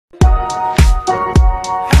Okay,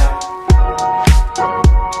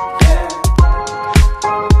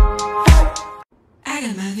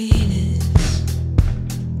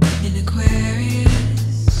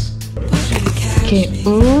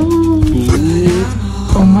 ooh.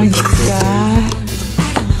 Oh my god.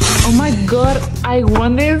 Oh my god, I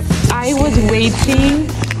wanted, I was waiting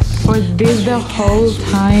for this the whole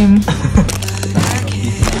time.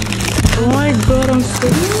 Oh my god, I'm so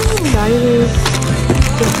excited.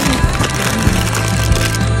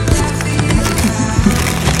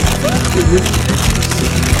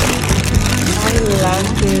 I love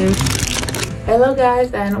this. Hello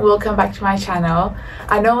guys, and welcome back to my channel.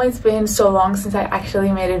 I know it's been so long since I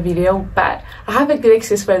actually made a video, but I have a good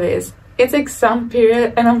excuse for this. It's exam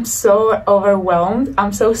period and I'm so overwhelmed.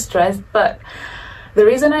 I'm so stressed, but the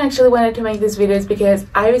reason I actually wanted to make this video is because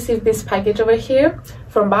I received this package over here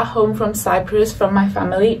from back home from Cyprus from my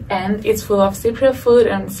family, and it's full of Cypriot food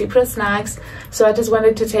and Cypriot snacks. So I just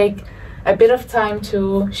wanted to take a bit of time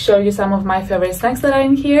to show you some of my favorite snacks that are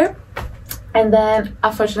in here. And then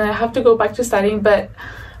unfortunately I have to go back to studying, but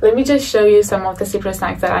let me just show you some of the Cypriot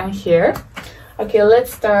snacks that are in here. Okay,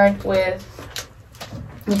 let's start with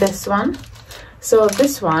this one. So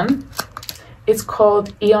this one, it's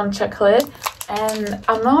called Eon chocolate, and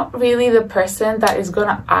I'm not really the person that is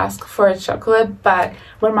gonna ask for a chocolate, but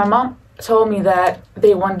when my mom told me that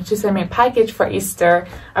they wanted to send me a package for Easter,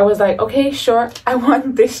 I was like, okay, sure, I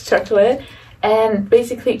want this chocolate. And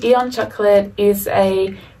basically Eon chocolate is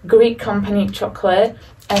a Greek company chocolate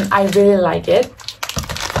and I really like it.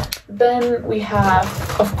 Then we have,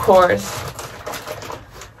 of course,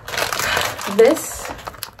 this,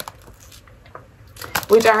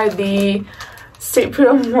 which are the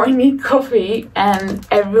Cypriot morning coffee, and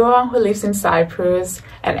everyone who lives in Cyprus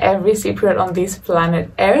and every Cypriot on this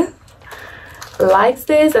planet Earth likes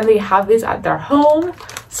this, and they have this at their home.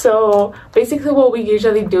 So basically what we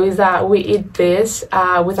usually do is that we eat this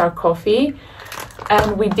with our coffee,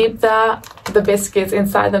 and we dip the biscuits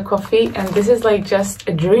inside the coffee, and this is like just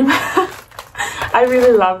a dream. I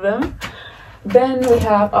really love them. Then we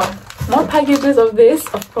have more packages of this,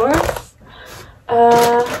 of course.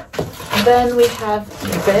 Then we have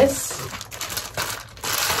this,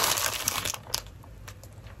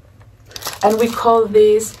 and we call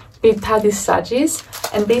this pitadisagis,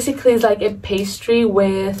 and basically it's like a pastry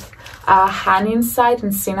with honey inside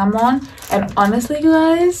and cinnamon. And honestly you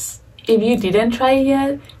guys, if you didn't try it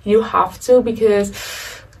yet, you have to, because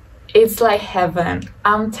it's like heaven.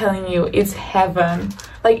 I'm telling you, it's heaven.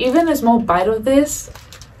 Like even a small bite of this,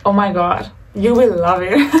 oh my god, you will love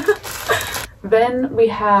it. Then we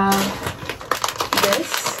have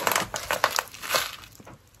this,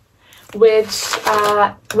 which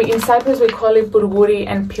in Cyprus we call it burguri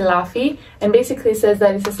and pilafi, and basically says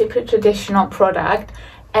that it's a Cypriot traditional product,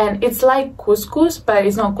 and it's like couscous, but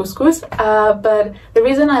it's not couscous. But the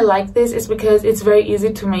reason I like this is because it's very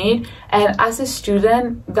easy to make, and as a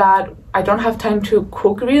student that I don't have time to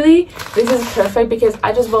cook really, this is perfect because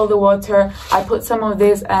I just boil the water, I put some of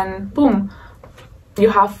this, and boom, you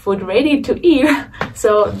have food ready to eat.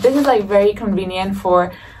 So this is like very convenient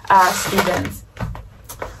for students.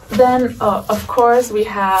 Then of course we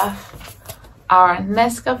have our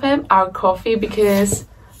Nescafe, our coffee, because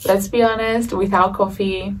let's be honest, without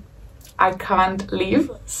coffee I can't live.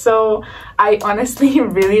 So I honestly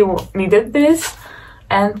really needed this,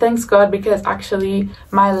 and thanks God, because actually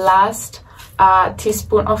my last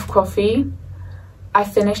teaspoon of coffee, I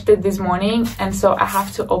finished it this morning, and so I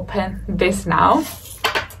have to open this now.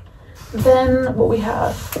 Then what we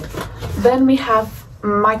have, then we have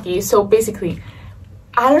Maggi. So basically,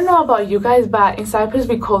 I don't know about you guys, but in Cyprus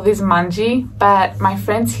we call this mangi, but my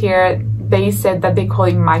friends here, they said that they call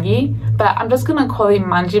it Maggi, but I'm just gonna call it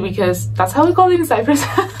mangi because that's how we call it in Cyprus.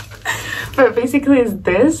 But basically it's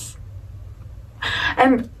this,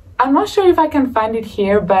 and I'm not sure if I can find it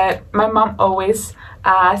here, but my mom always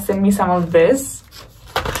sent me some of this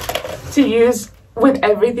to use with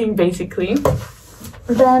everything basically.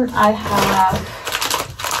 Then I have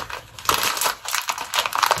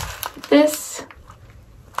this,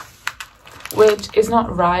 which is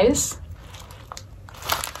not rice.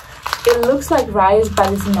 It looks like rice,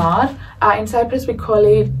 but it's not. In Cyprus we call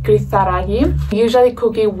it gritharagi. We usually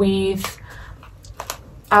cook it with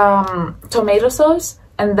tomato sauce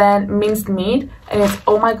and then minced meat, and it's,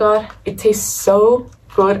 oh my god, it tastes so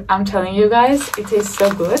good. I'm telling you guys, it tastes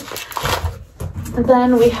so good. And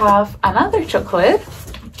then we have another chocolate,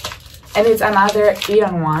 and it's another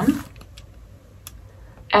Eon one,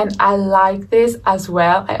 and I like this as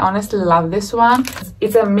well. I honestly love this one.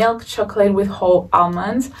 It's a milk chocolate with whole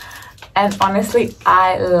almonds, and honestly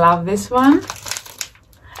I love this one.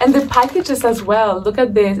 And the packages as well, look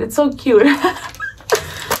at this, it's so cute.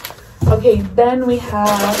 Okay, then we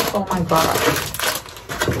have, oh my god,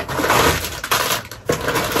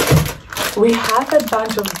 we have a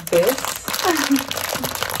bunch of this.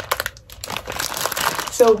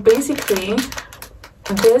 So basically,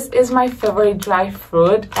 this is my favorite dry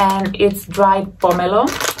fruit, and it's dried pomelo,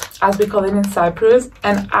 as we call it in Cyprus,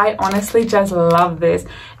 and I honestly just love this.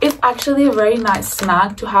 It's actually a very nice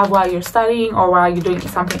snack to have while you're studying or while you're doing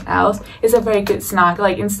something else. It's a very good snack.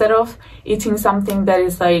 Like, instead of eating something that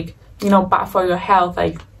is like, you know, bad for your health,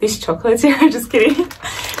 like these chocolates here, just kidding.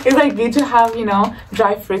 It's like good to have, you know,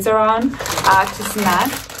 dry fruits around to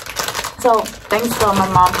snack. So thanks for my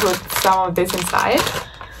mom put some of this inside.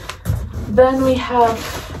 Then we have,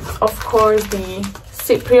 of course, the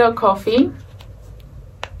Cypriot coffee,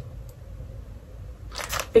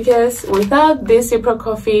 because without this Cypriot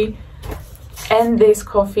coffee and this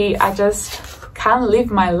coffee, I just can't live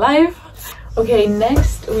my life. Okay,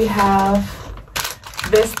 next we have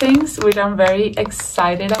these things, which I'm very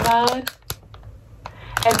excited about.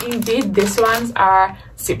 And indeed, these ones are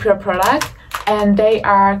Cypriot products, and they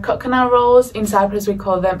are coconut rolls. In Cyprus, we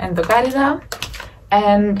call them endokarida.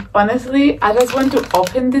 And honestly, I just want to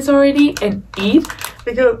open this already and eat,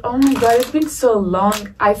 because oh my god, it's been so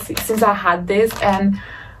long since I had this. And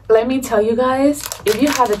let me tell you guys, if you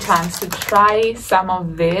have a chance to try some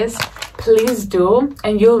of this, please do,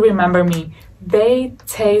 and you'll remember me. They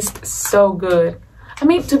taste so good. I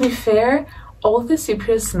mean, to be fair, all the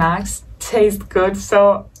Cypriot snacks taste good,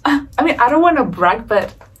 so I mean, I don't want to brag,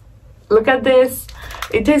 but look at this,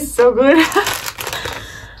 it tastes so good.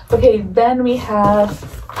 Okay, then we have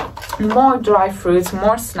more dry fruits,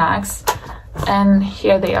 more snacks, and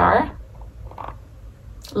here they are.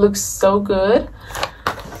 Looks so good.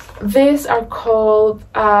 These are called,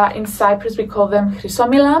 in Cyprus we call them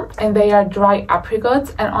chrysomila, and they are dry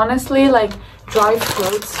apricots. And honestly, like, dry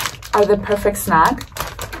fruits are the perfect snack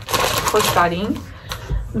for studying.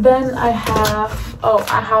 Then I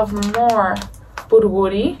have more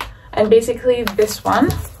burguri, and basically this one,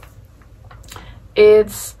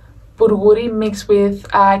 it's burguri mixed with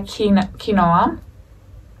quinoa.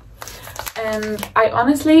 And I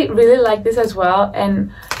honestly really like this as well,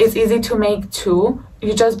 and it's easy to make too.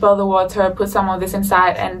 You just boil the water, put some of this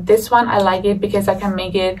inside, and this one I like it because I can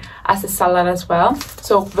make it as a salad as well.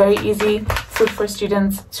 So very easy food for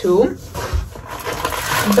students too.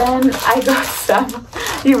 Then I got some,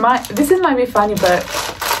 this might be funny, but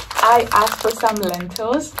I asked for some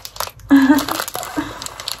lentils.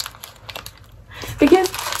 Because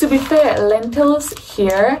to be fair, lentils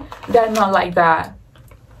here, they're not like that.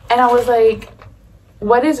 And I was like,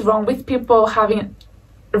 what is wrong with people having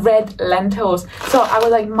red lentils? So I was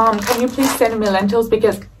like, Mom, can you please send me lentils,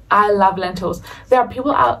 because I love lentils. There are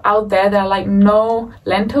people out there that are like, no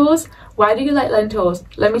lentils. Why do you like lentils?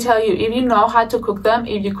 Let me tell you, if you know how to cook them,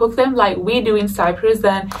 if you cook them like we do in Cyprus,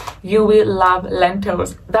 then you will love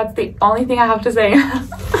lentils. That's the only thing I have to say.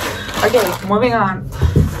 Okay, moving on.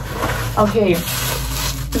 Okay,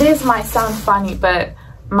 this might sound funny, but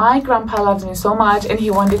my grandpa loves me so much, and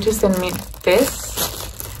he wanted to send me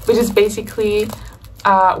this, which is basically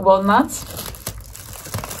walnuts.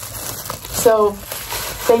 So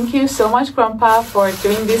thank you so much, Grandpa, for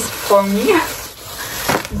doing this for me.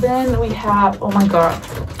 Then we have, oh my god,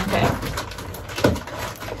 okay,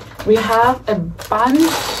 we have a bunch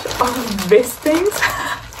of these things.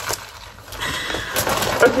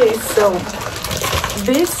 Okay, so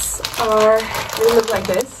these they look like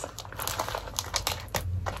this,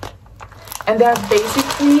 and they're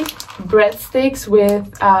basically breadsticks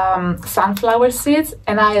with sunflower seeds,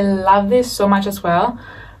 and I love this so much as well,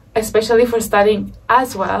 especially for studying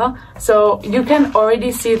as well. So you can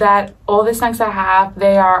already see that all the snacks I have,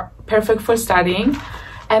 they are perfect for studying.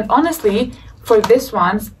 And honestly, for this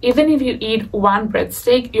ones, even if you eat one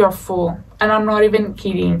breadstick, you're full, and I'm not even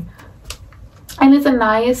kidding. And it's a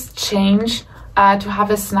nice change to have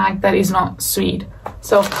a snack that is not sweet.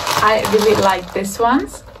 So I really like these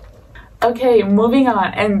ones. Okay, moving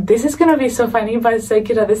on, and this is gonna be so funny but so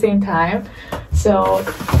cute at the same time. So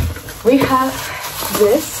we have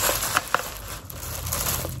this,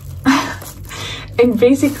 and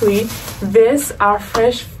basically these are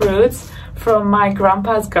fresh fruits from my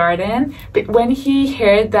grandpa's garden. But when he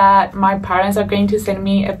heard that my parents are going to send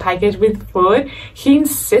me a package with food, he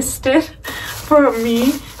insisted for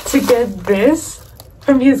me to get this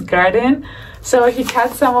from his garden. So he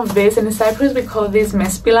cut some of this, and in Cyprus we call this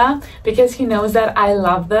mespila, because he knows that I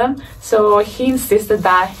love them. So he insisted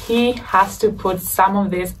that he has to put some of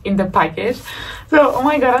this in the package. So oh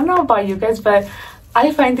my god, I don't know about you guys, but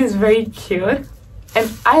I find this very cute. and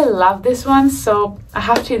I love this one, so I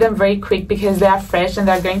have to eat them very quick because they are fresh and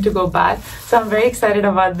they're going to go bad. So I'm very excited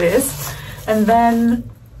about this. And then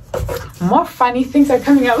more funny things are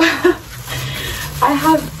coming up. I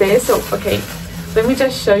have this. So okay, let me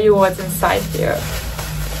just show you what's inside here.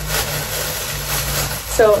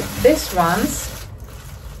 So these ones,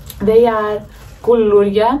 they are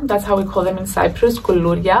kuluria, that's how we call them in Cyprus,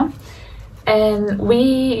 kuluria. And we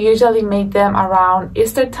usually make them around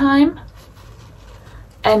Easter time.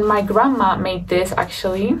 And my grandma made this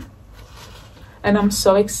actually. And I'm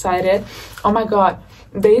so excited. Oh my god,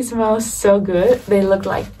 they smell so good. They look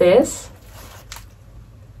like this.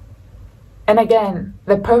 And again,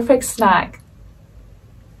 the perfect snack.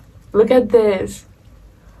 Look at this.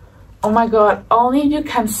 Oh my god, only you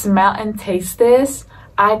can smell and taste this.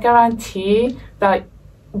 I guarantee that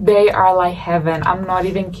they are like heaven. I'm not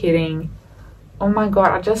even kidding. Oh my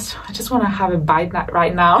god, I just want to have a bite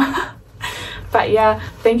right now. But yeah,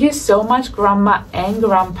 thank you so much, Grandma and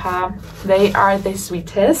Grandpa. They are the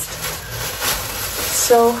sweetest.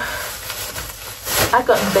 So I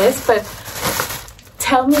got this, but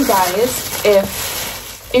tell me guys,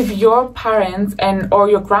 if your parents or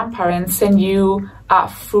your grandparents send you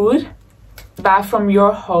food back from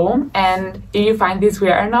your home, and if you find this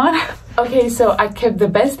weird or not. Okay, so I kept the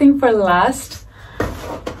best thing for last,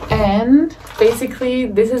 and basically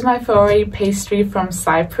this is my favorite pastry from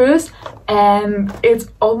Cyprus, and it's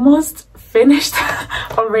almost finished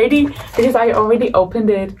already because I already opened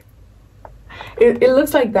it. It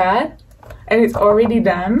looks like that, and it's already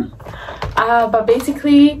done. But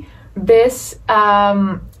basically this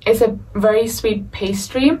is a very sweet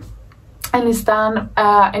pastry, and it's done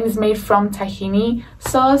and it's made from tahini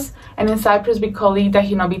sauce, and in Cyprus we call it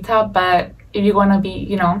dahinobita, but if you want to be,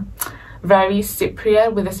 you know, very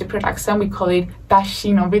Cypriot with a Cypriot accent, we call it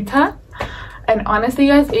dashinobita. And honestly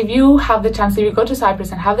guys, if you have the chance, if you go to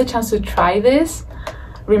Cyprus and have the chance to try this,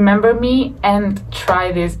 remember me and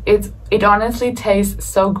try this. It honestly tastes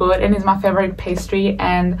so good, and it's my favorite pastry,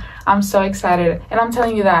 and I'm so excited. And I'm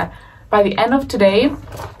telling you that by the end of today,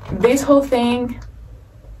 this whole thing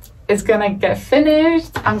is gonna get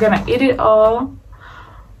finished. I'm gonna eat it all.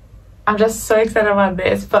 I'm just so excited about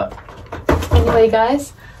this. But anyway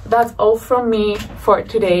guys, that's all from me for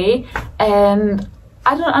today. And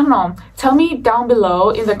I don't know, tell me down below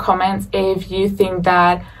in the comments if you think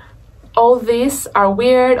that all these are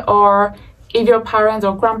weird, or if your parents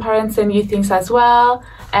or grandparents send you things as well.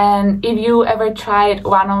 And if you ever tried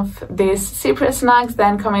one of these Cypriot snacks,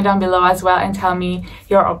 then comment down below as well and tell me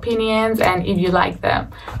your opinions and if you like them.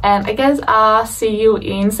 And I guess I'll see you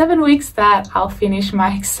in 7 weeks that I'll finish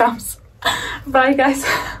my exams. Bye guys.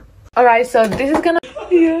 Alright, so this is gonna...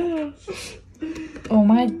 Yeah. Oh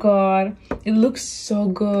my god, it looks so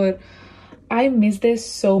good. I miss this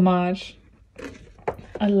so much.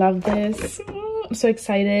 I love this. I'm so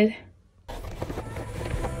excited.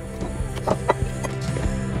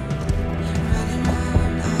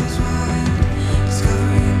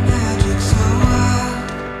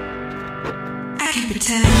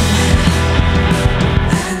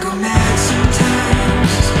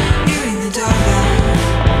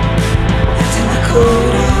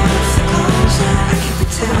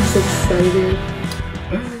 I'm so excited.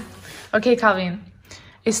 Okay, Calvin,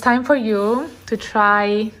 it's time for you to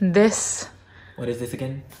try this. What is this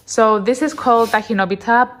again? So this is called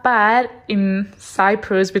dahinobita, but in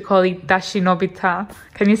Cyprus we call it dashinobita.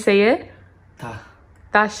 Can you say it?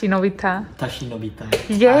 Dashinobita. Dashinobita.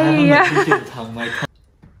 Yeah.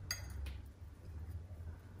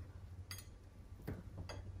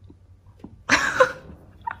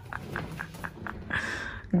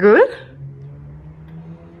 Good?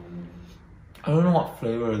 I don't know what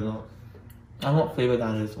flavor is though. I don't know what flavor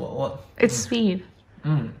that is. What? It's sweet.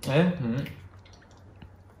 Yeah.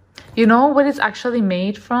 You know what it's actually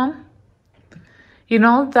made from? You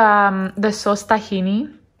know the sauce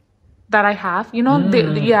tahini that I have? You know,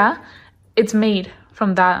 yeah, it's made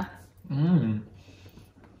from that.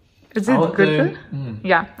 Is it good?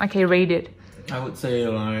 Yeah, okay, rate it. I would say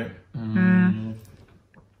like,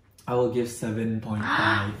 I will give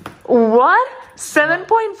 7.5. What?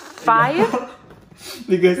 7.5?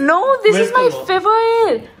 Because no, this is my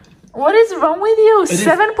favorite. What is wrong with you?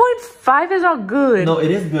 7.5 is not good. No,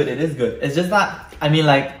 it is good. It is good. It's just that, I mean,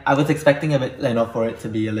 like, I was expecting a bit, you know, for it to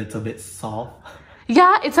be a little bit soft.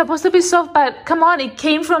 Yeah, it's supposed to be soft, but come on, it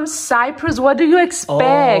came from Cyprus. What do you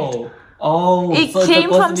expect? Oh, it so came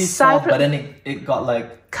it's supposed from to be Cyprus. soft, but then it got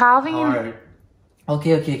like Calvin. hard.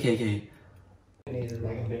 Okay.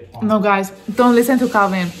 No, guys, don't listen to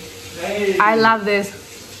Calvin. Hey, I love this.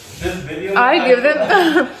 This video. I give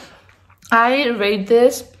them. I rate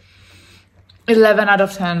this 11 out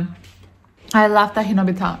of 10. I love the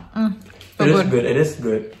hinobita. So It is good. It is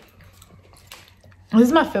good. This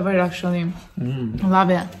is my favorite actually. I love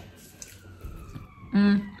it.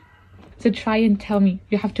 So try and tell me.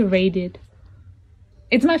 You have to rate it.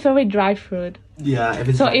 It's my favorite dry fruit. Yeah. If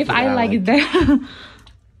it's So if I like it there.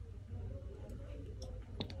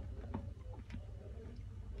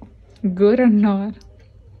 Good or not?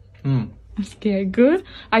 I'm scared. Good?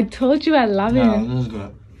 I told you I love it. No, this is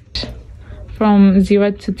good. From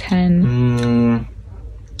 0 to 10.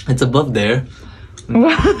 It's above there.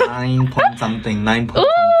 9 point something. 9 point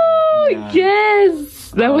Oh, something. Yeah.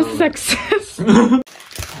 yes! That was success.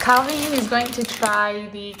 Calvin is going to try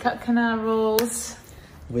the coconut rolls.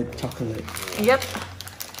 With chocolate. Yep.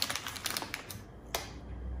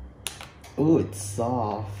 Oh, it's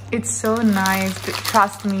soft. It's so nice.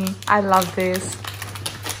 Trust me. I love this.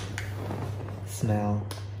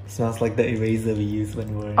 Smells like the eraser we use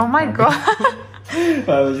when we're Oh my god.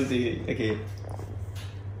 I was just eating. Okay.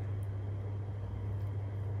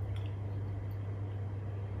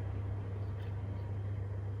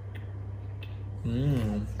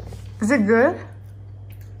 Is it good?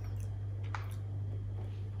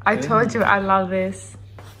 I told you I love this.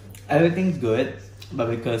 Everything's good, but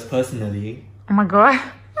because personally, Oh my god.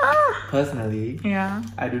 Yeah.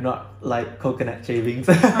 I do not like coconut shavings.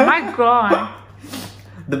 Oh my god.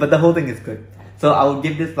 But the whole thing is good. So I would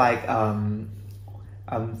give this like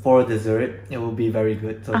for dessert, it will be very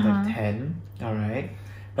good. So it's like 10. Alright.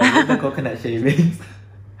 But with the coconut shavings,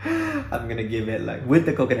 I'm gonna give it like with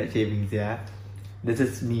the coconut shavings, yeah. This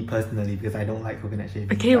is me personally because I don't like coconut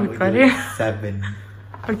shavings. Okay, I we would got give it. 7.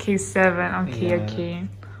 Okay, 7. Okay, Yeah. okay.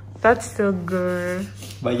 That's still good.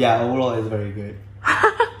 But yeah, overall it's very good.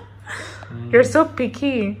 You're so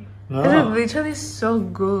picky. No. This is literally so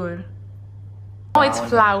good. Oh, it's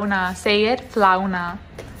flauna. Say it, flauna.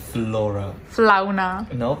 Flora. Flauna.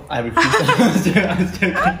 No, I refuse. I was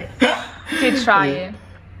joking. Okay, try it.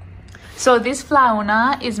 So this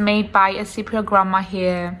flauna is made by a Cypriot grandma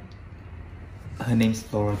here. Her name's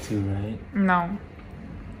Flora too, right? No.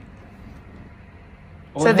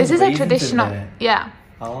 Oh, So it this has is a raisins in traditional, there. yeah.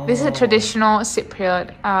 Oh. This is a traditional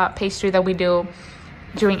Cypriot pastry that we do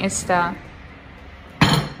during Easter.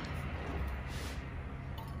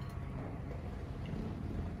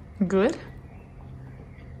 Good?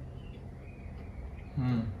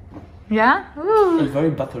 Yeah? Ooh. It's very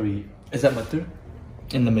buttery. Is that butter?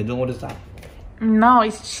 In the middle, what is that? No,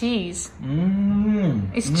 it's cheese.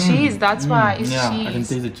 It's cheese, that's why it's yeah, cheese. I can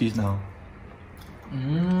taste the cheese now.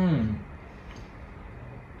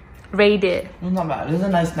 Rate it. It's not bad. It's a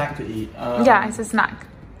nice snack to eat. Yeah, it's a snack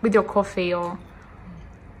with your coffee or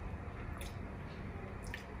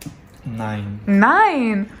 9.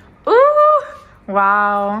 9. Ooh,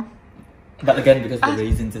 wow. But again, because the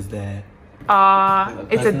raisins is there. It's a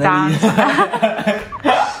Personally- dance.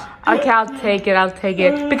 Okay, I'll take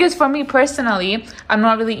it. Because for me personally, I'm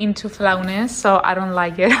not really into flaunes, so I don't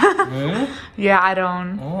like it. Yeah, I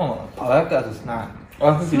don't. Oh, I like that as a snack.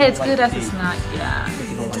 Oh, Yeah, it's good as a snack, yeah.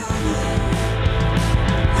 You don't like cheese.